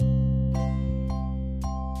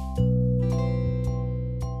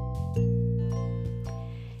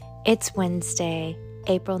It's Wednesday,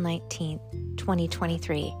 April 19th,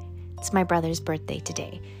 2023. It's my brother's birthday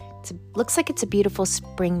today. Looks like it's a beautiful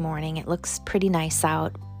spring morning. It looks pretty nice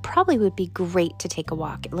out. Probably would be great to take a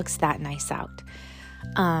walk. It looks that nice out.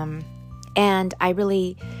 And I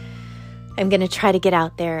really am going to try to get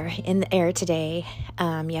out there in the air today.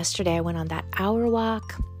 Yesterday I went on that hour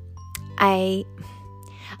walk. I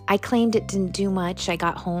claimed it didn't do much. I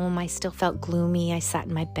got home. I still felt gloomy. I sat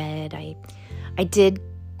in my bed. I did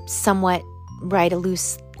somewhat write a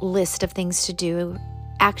loose list of things to do.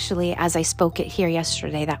 Actually, as I spoke it here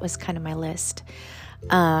yesterday, that was kind of my list.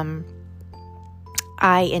 I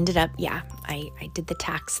ended up, I did the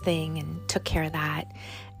tax thing and took care of that.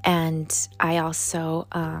 And I also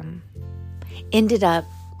ended up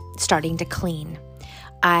starting to clean.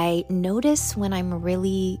 I notice when I'm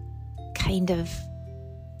really kind of,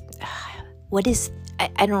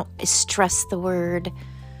 I don't stress the word,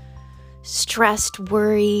 stressed,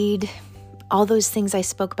 worried, all those things I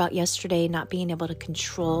spoke about yesterday, not being able to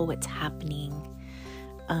control what's happening.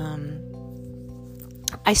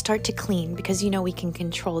 I start to clean because, we can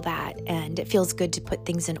control that, and it feels good to put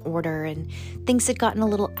things in order, and things had gotten a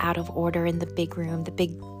little out of order in the big room, the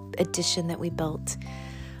big addition that we built.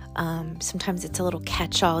 Sometimes it's a little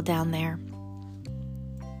catch-all down there.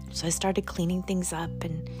 So I started cleaning things up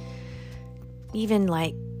and even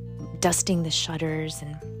like dusting the shutters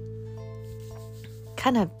and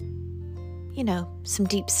kind of, some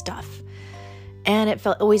deep stuff. And it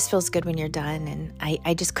always feels good when you're done. And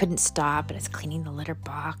I just couldn't stop. And I was cleaning the litter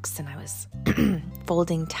box, and I was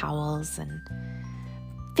folding towels and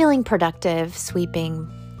feeling productive, sweeping,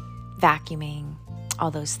 vacuuming,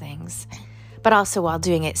 all those things. But also while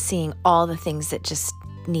doing it, seeing all the things that just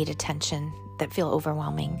need attention, that feel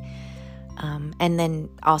overwhelming. And then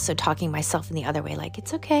also talking myself in the other way, like,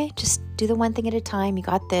 it's okay, just do the one thing at a time. You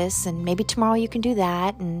got this, and maybe tomorrow you can do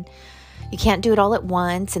that. And you can't do it all at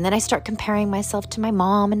once. And then I start comparing myself to my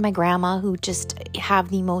mom and my grandma, who just have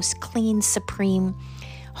the most clean, supreme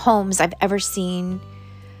homes I've ever seen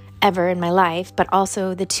ever in my life, but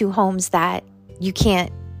also the two homes that you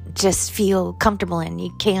can't just feel comfortable in.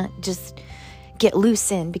 You can't just get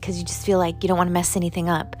loose in because you just feel like you don't want to mess anything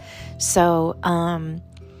up. So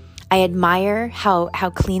I admire how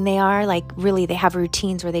clean they are. Like, really, they have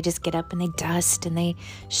routines where they just get up and they dust and they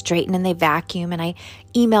straighten and they vacuum. And I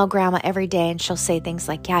email grandma every day, and she'll say things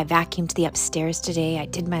like, I vacuumed the upstairs today. I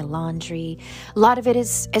did my laundry. A lot of it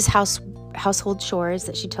is household chores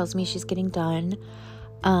that she tells me she's getting done.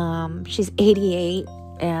 She's 88,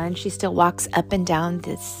 and she still walks up and down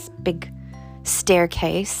this big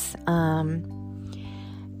staircase. And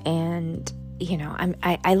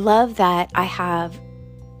I love that I have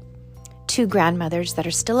two grandmothers that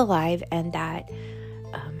are still alive and that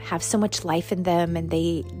have so much life in them, and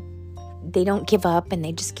they don't give up, and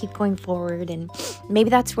they just keep going forward. And maybe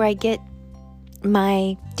that's where I get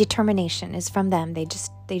my determination, is from them. They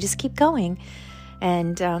just keep going.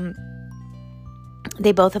 And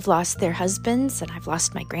they both have lost their husbands, and I've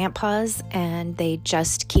lost my grandpas, and they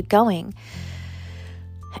just keep going.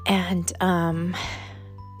 And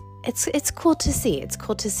it's cool to see. It's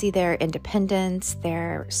cool to see their independence,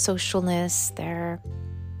 their socialness, their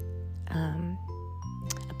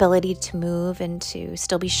ability to move and to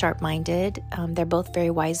still be sharp-minded. They're both very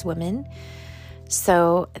wise women.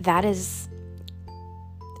 So that is,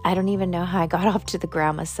 I don't even know how I got off to the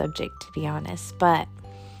grandma subject, to be honest, but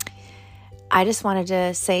I just wanted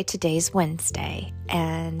to say today's Wednesday,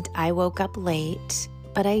 and I woke up late,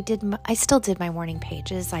 but I still did my morning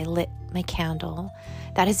pages. I lit my candle.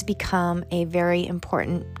 That has become a very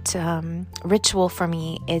important ritual for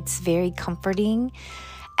me. It's very comforting.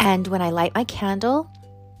 And when I light my candle,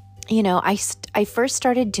 I first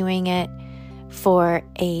started doing it for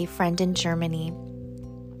a friend in Germany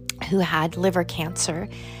who had liver cancer.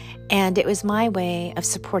 And it was my way of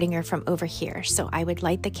supporting her from over here. So I would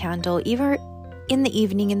light the candle either in the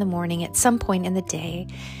evening, in the morning, at some point in the day.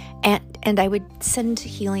 And I would send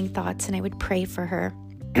healing thoughts, and I would pray for her.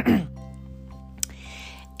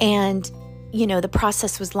 And, the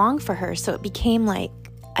process was long for her. So it became like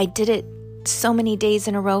I did it so many days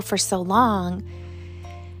in a row for so long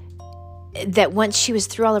that once she was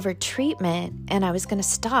through all of her treatment and I was going to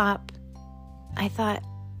stop, I thought,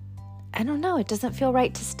 I don't know, it doesn't feel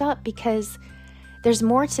right to stop, because there's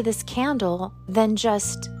more to this candle than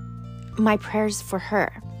just my prayers for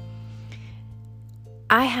her.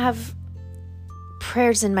 I have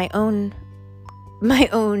prayers in my own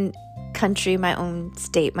country, my own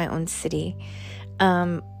state, my own city,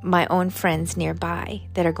 my own friends nearby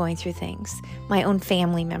that are going through things, my own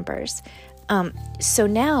family members. So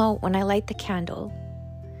now when I light the candle,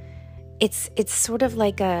 it's sort of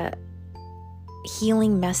like a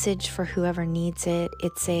healing message for whoever needs it.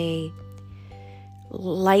 It's a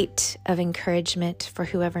light of encouragement for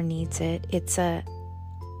whoever needs it. It's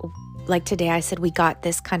like today I said, we got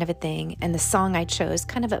this kind of a thing. And the song I chose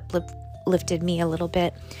kind of uplifted me a little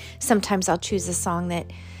bit. Sometimes I'll choose a song that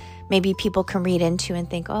maybe people can read into and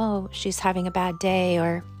think, oh, she's having a bad day,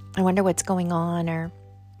 or I wonder what's going on, or,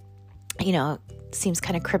 it seems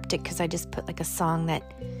kind of cryptic because I just put like a song that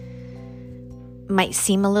might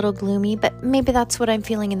seem a little gloomy, but maybe that's what I'm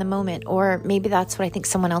feeling in the moment, or maybe that's what I think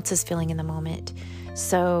someone else is feeling in the moment.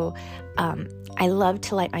 So I love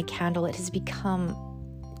to light my candle. It has become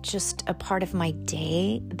just a part of my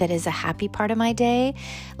day that is a happy part of my day.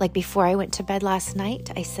 Like before I went to bed last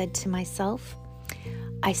night, I said to myself,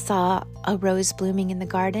 I saw a rose blooming in the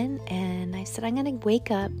garden, and I said, I'm going to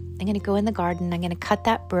wake up, I'm going to go in the garden, I'm going to cut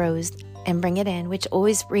that rose and bring it in, which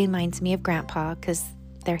always reminds me of Grandpa, because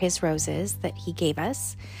they're his roses that he gave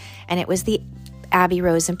us. And it was the Abbey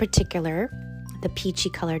rose in particular, the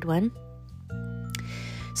peachy colored one.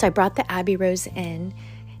 So I brought the Abbey rose in,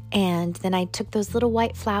 and then I took those little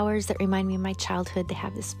white flowers that remind me of my childhood. They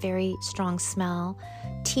have this very strong smell,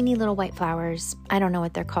 teeny little white flowers. I don't know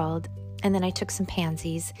what they're called. And then I took some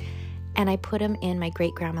pansies and I put them in my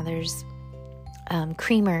great-grandmother's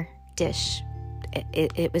creamer dish.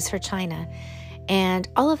 It was her china. And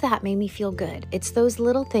all of that made me feel good. It's those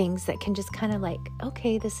little things that can just kind of like,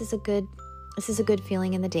 okay, this is a good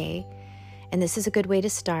feeling in the day. And this is a good way to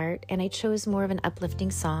start. And I chose more of an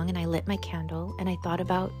uplifting song, and I lit my candle, and I thought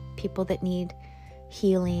about people that need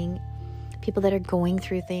healing, people that are going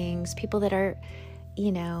through things, people that are,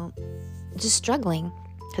 just struggling,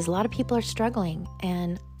 because a lot of people are struggling.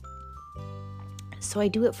 And so I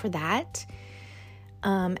do it for that.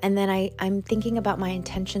 And then I'm thinking about my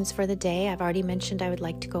intentions for the day. I've already mentioned I would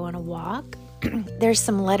like to go on a walk. There's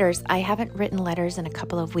some letters. I haven't written letters in a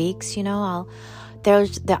couple of weeks.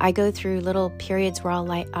 I go through little periods where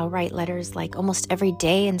I'll write letters like almost every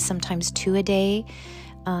day, and sometimes 2 a day.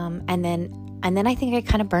 And then I think I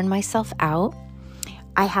kind of burn myself out.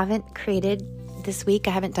 I haven't created this week.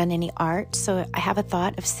 I haven't done any art. So I have a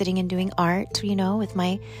thought of sitting and doing art, with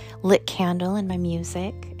my lit candle and my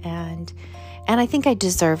music. And I think I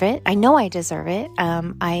deserve it. I know I deserve it.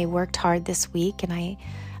 I worked hard this week, and I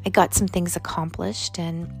got some things accomplished,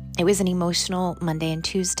 and it was an emotional Monday and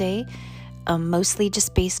Tuesday, mostly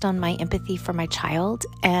just based on my empathy for my child.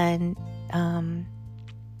 And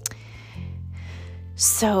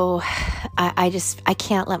so I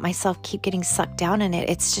can't let myself keep getting sucked down in it.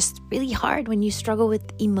 It's just really hard when you struggle with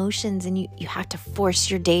emotions, and you have to force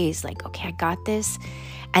your days like, okay, I got this.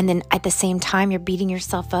 And then at the same time, you're beating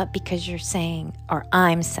yourself up because you're saying, or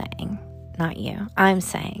I'm saying, not you, I'm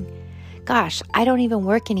saying, gosh, I don't even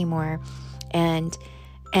work anymore. And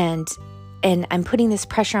I'm putting this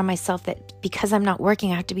pressure on myself that because I'm not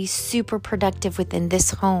working, I have to be super productive within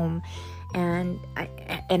this home. And I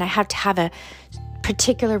have to have a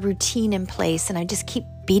particular routine in place. And I just keep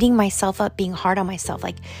beating myself up, being hard on myself.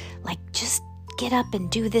 Like just get up and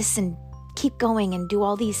do this and keep going and do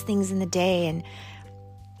all these things in the day. And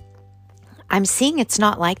I'm seeing it's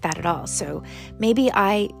not like that at all. So maybe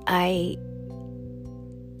I'm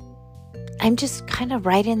just kind of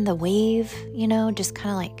right in the wave, just kind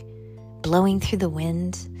of like blowing through the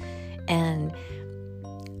wind. And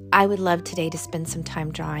I would love today to spend some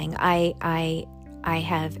time drawing. I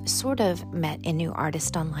have sort of met a new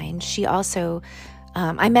artist online. She also,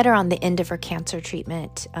 I met her on the end of her cancer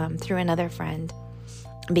treatment through another friend,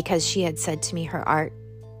 because she had said to me her art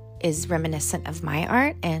is reminiscent of my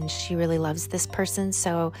art, and she really loves this person.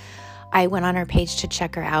 So I went on her page to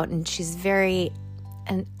check her out, and she's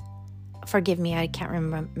and forgive me, I can't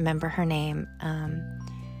remember her name.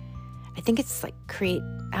 I think it's like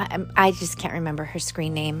I just can't remember her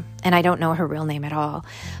screen name, and I don't know her real name at all.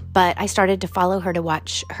 But I started to follow her to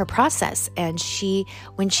watch her process. And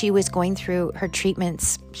when she was going through her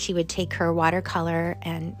treatments, she would take her watercolor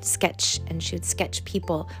and sketch, and she would sketch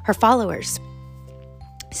people, her followers.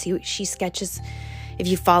 So she sketches. If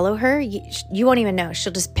you follow her, you won't even know.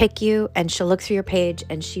 She'll just pick you, and she'll look through your page,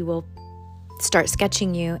 and she will start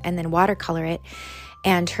sketching you and then watercolor it.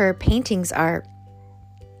 And her paintings are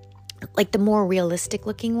like the more realistic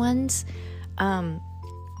looking ones. My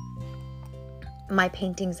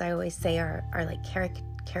paintings, I always say, are like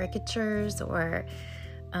caricatures, or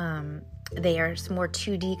they are more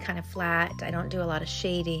 2D kind of flat. I don't do a lot of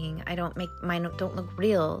shading. Mine don't look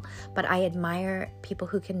real, but I admire people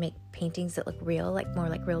who can make paintings that look real, like more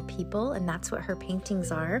like real people. And that's what her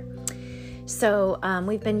paintings are. So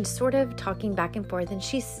we've been sort of talking back and forth, and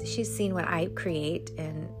she's seen what I create,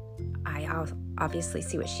 and I obviously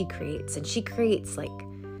see what she creates, and she creates like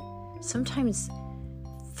sometimes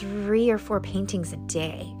 3 or 4 paintings a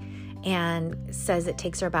day, and says it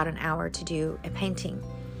takes her about an hour to do a painting.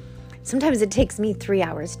 Sometimes it takes me 3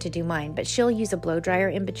 hours to do mine, but she'll use a blow dryer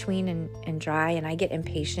in between and dry, and I get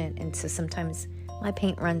impatient, and so sometimes my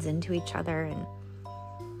paint runs into each other and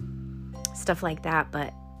stuff like that.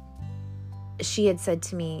 But she had said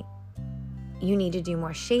to me, you need to do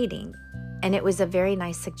more shading, and it was a very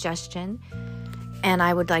nice suggestion, and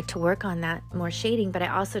I would like to work on that, more shading, but I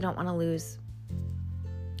also don't want to lose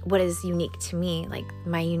what is unique to me, like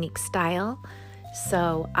my unique style.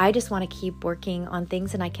 So I just want to keep working on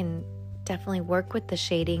things, and I can definitely work with the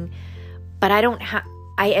shading, but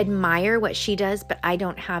I admire what she does, but I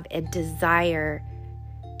don't have a desire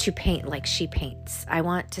to paint like she paints. I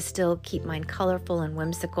want to still keep mine colorful and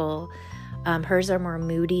whimsical. Hers are more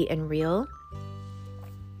moody and real.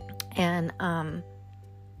 And,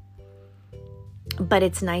 but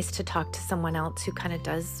it's nice to talk to someone else who kind of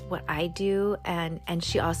does what I do. And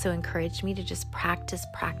she also encouraged me to just practice.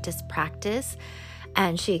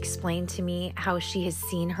 And she explained to me how she has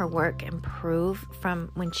seen her work improve from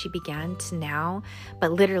when she began to now.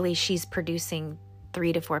 But literally she's producing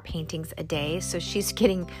 3 to 4 paintings a day. So she's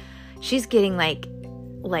getting like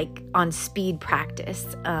on speed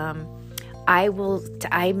practice.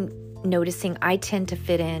 I'm noticing I tend to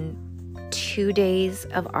fit in 2 days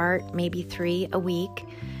of art, maybe 3 a week.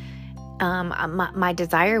 My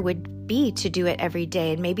desire would be to do it every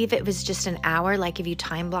day. And maybe if it was just an hour, like if you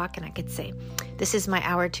time block and I could say, this is my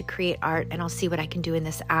hour to create art and I'll see what I can do in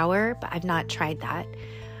this hour, but I've not tried that.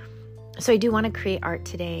 So I do want to create art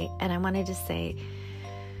today. And I wanted to say,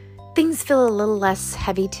 things feel a little less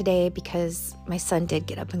heavy today because my son did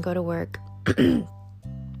get up and go to work.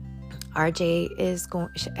 RJ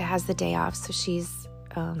has the day off, so she's,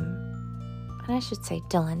 and I should say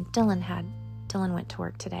Dylan went to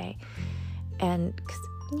work today. And,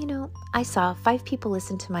 I saw 5 people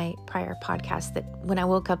listen to my prior podcast that when I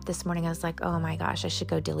woke up this morning, I was like, oh my gosh, I should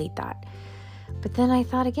go delete that. But then I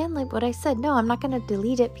thought again, like what I said, no, I'm not going to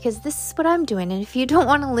delete it because this is what I'm doing. And if you don't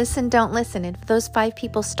want to listen, don't listen. And if those 5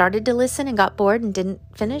 people started to listen and got bored and didn't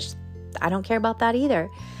finish, I don't care about that either.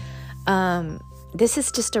 This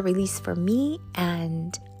is just a release for me.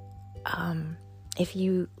 And if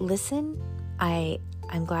you listen,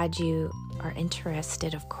 I'm glad you are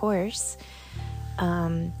interested, of course.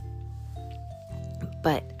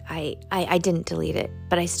 But I didn't delete it,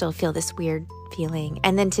 but I still feel this weird feeling.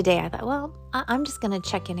 And then today I thought, well, I'm just going to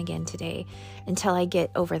check in again today until I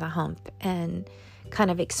get over the hump and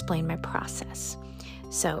kind of explain my process.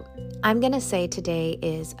 So I'm going to say today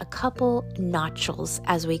is a couple notches,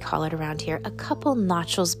 as we call it around here, a couple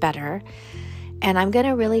notches better. And I'm going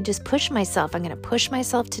to really just push myself. I'm going to push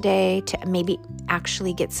myself today to maybe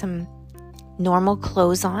actually get some normal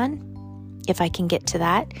clothes on, if I can get to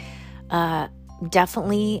that.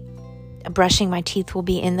 Definitely brushing my teeth will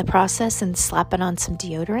be in the process and slapping on some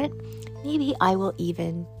deodorant. Maybe I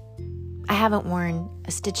haven't worn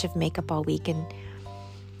a stitch of makeup all week, and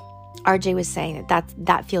RJ was saying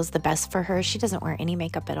that feels the best for her. She doesn't wear any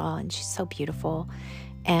makeup at all, and she's so beautiful.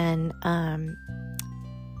 And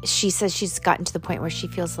she says she's gotten to the point where she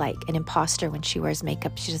feels like an imposter when she wears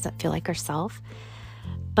makeup. She doesn't feel like herself.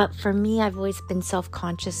 But for me, I've always been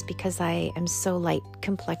self-conscious because I am so light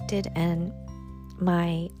complected and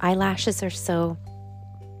my eyelashes are so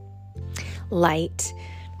light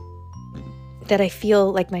that I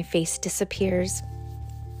feel like my face disappears.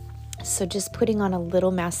 So just putting on a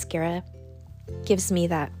little mascara gives me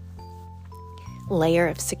that layer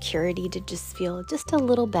of security to just feel just a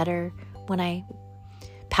little better when I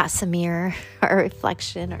pass a mirror or a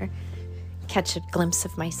reflection or catch a glimpse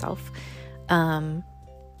of myself.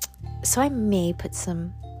 So I may put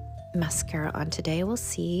some mascara on today. We'll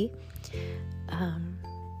see.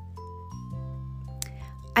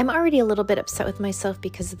 I'm already a little bit upset with myself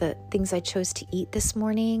because of the things I chose to eat this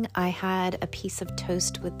morning. I had a piece of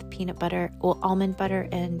toast with peanut butter, almond butter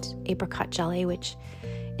and apricot jelly, which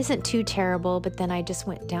isn't too terrible. But then I just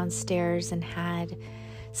went downstairs and had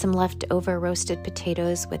some leftover roasted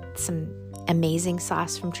potatoes with some amazing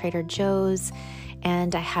sauce from Trader Joe's.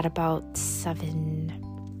 And I had about 7,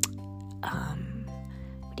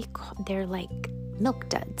 they're like milk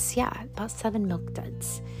duds. Yeah, about 7 milk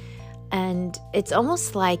duds. And it's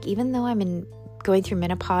almost like, even though I'm going through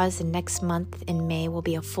menopause and next month in May will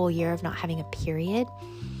be a full year of not having a period,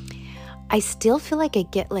 I still feel like I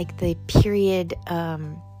get like the period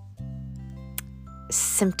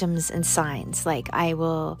symptoms and signs. Like I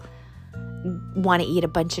will want to eat a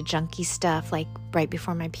bunch of junky stuff like right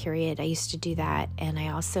before my period. I used to do that. And I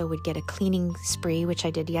also would get a cleaning spree, which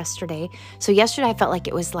I did yesterday. So yesterday I felt like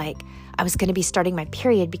it was like I was going to be starting my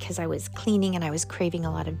period because I was cleaning and I was craving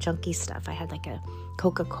a lot of junky stuff. I had like a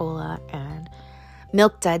Coca-Cola and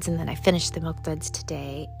Milk Duds, and then I finished the Milk Duds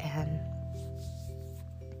today. And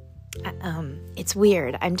it's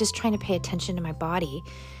weird. I'm just trying to pay attention to my body,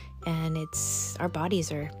 and our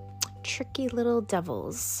bodies are tricky little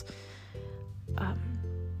devils.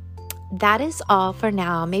 That is all for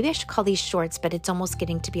now. Maybe I should call these shorts, but it's almost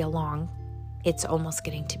getting to be a long.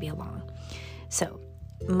 So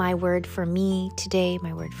my word for me today,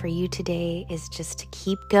 my word for you today is just to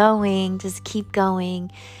keep going. Just keep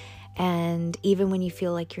going. And even when you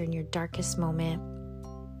feel like you're in your darkest moment,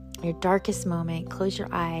 close your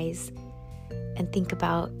eyes and think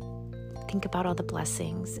about all the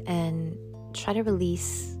blessings and try to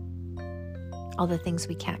release all the things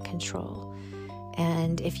we can't control.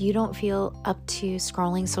 And if you don't feel up to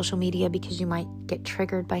scrolling social media because you might get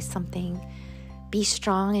triggered by something, be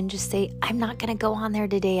strong and just say, I'm not going to go on there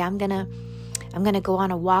today. I'm going to go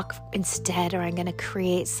on a walk instead, or I'm going to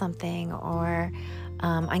create something, or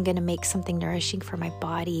I'm going to make something nourishing for my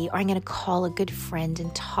body, or I'm going to call a good friend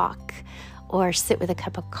and talk, or sit with a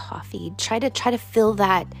cup of coffee. Try to fill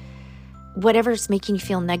that, whatever's making you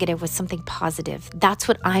feel negative, with something positive. That's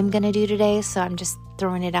what I'm going to do today. So I'm just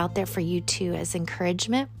throwing it out there for you too as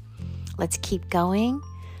encouragement. Let's keep going.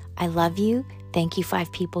 I love you. Thank you,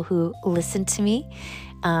 5 people who listened to me.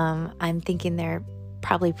 I'm thinking they're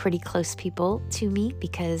probably pretty close people to me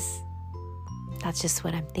because that's just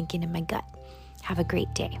what I'm thinking in my gut. Have a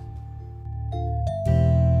great day.